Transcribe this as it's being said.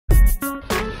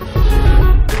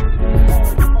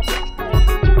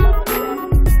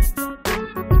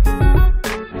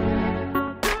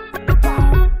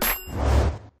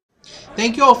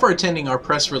Thank you all for attending our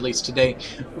press release today.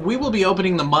 We will be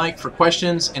opening the mic for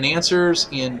questions and answers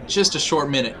in just a short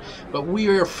minute, but we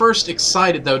are first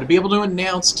excited though to be able to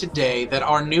announce today that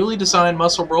our newly designed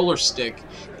muscle roller stick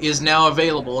is now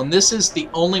available, and this is the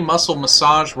only muscle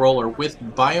massage roller with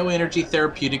bioenergy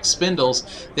therapeutic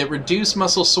spindles that reduce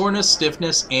muscle soreness,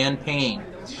 stiffness, and pain.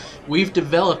 We've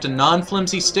developed a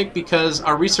non-flimsy stick because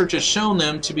our research has shown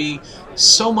them to be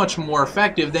so much more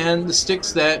effective than the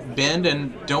sticks that bend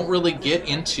and don't really get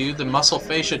into the muscle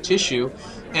fascia tissue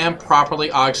and properly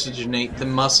oxygenate the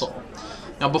muscle.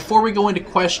 Now, before we go into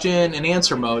question and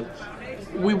answer mode,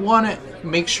 we want to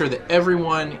make sure that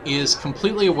everyone is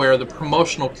completely aware of the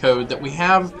promotional code that we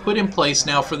have put in place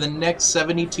now for the next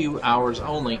 72 hours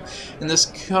only. And this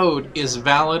code is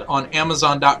valid on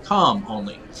Amazon.com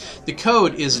only. The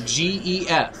code is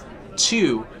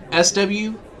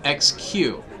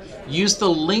GEF2SWXQ. Use the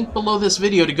link below this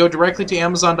video to go directly to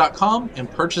Amazon.com and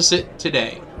purchase it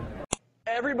today.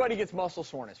 Everybody gets muscle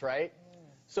soreness, right?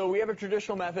 So we have a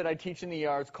traditional method I teach in the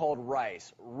ER. It's called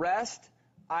RICE. Rest,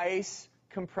 ice,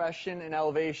 compression, and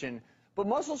elevation. But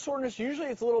muscle soreness, usually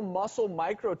it's little muscle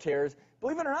micro tears.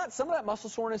 Believe it or not, some of that muscle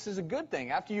soreness is a good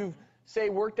thing. After you've, say,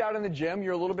 worked out in the gym,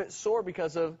 you're a little bit sore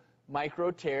because of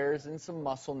micro tears and some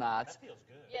muscle knots. That feels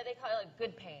good. Yeah, they call it like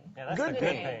good pain. Yeah, that's Good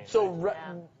pain. So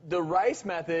the RICE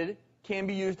method can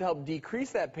be used to help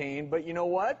decrease that pain, but you know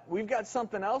what? We've got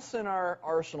something else in our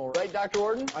arsenal, right, Dr.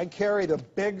 Orton? I carried a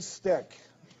big stick,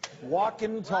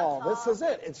 walking tall. This is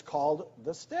it. It's called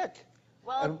the stick.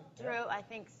 Well, Drew, I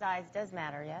think size does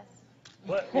matter, yes?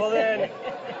 Well then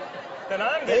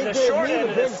I'm getting the short end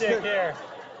of the stick here.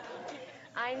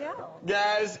 I know.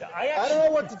 Guys, I don't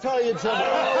know what to tell you, Jim. I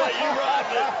don't know what you rock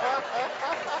it.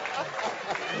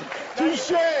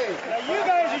 Touche. Now you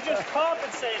guys are just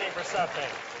compensating for something.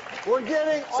 We're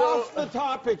getting off the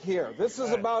topic here. This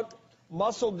is about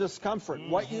muscle discomfort.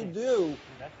 What you do,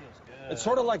 That feels good. it's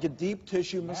sort of like a deep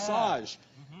tissue massage.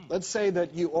 Let's say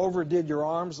that you overdid your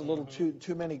arms, a little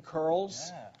too many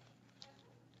curls. Yeah.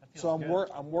 That feels So good.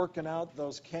 I'm working out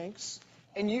those kinks.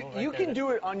 and you can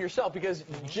do it on yourself because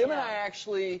Jim and I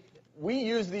actually, we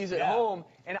use these at home,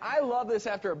 and I love this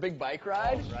after a big bike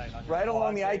ride, right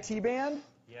along the IT band.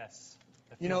 Yes.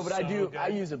 That You know, feels but I so do, good. I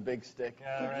use a big stick.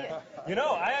 Yeah, right. You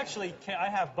know, I actually I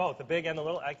have both, the big and the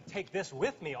little. I can take this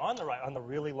with me on the ride, on the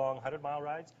really long 100-mile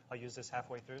rides. I'll use this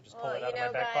halfway through, just pull Well, it out you of know,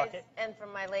 my back guys, pocket. and for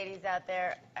my ladies out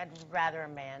there, I'd rather a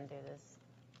man do this.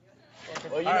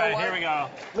 Well, you All know right, what? here we go.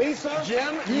 Lisa,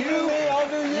 Jim, you do me, I'll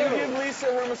do You you. give Lisa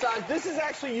her massage. This is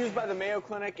actually used by the Mayo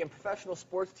Clinic, and professional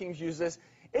sports teams use this.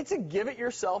 It's a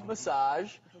give-it-yourself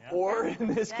massage, or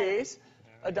in this case,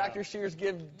 Dr. Sears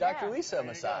give Dr. Yeah. Lisa a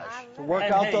massage. To work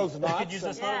And out hey, those you knots. could use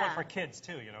this little one Yeah. for kids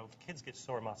too. You know, kids get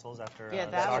sore muscles after Yeah,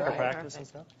 that would soccer be practice and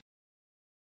perfect. stuff.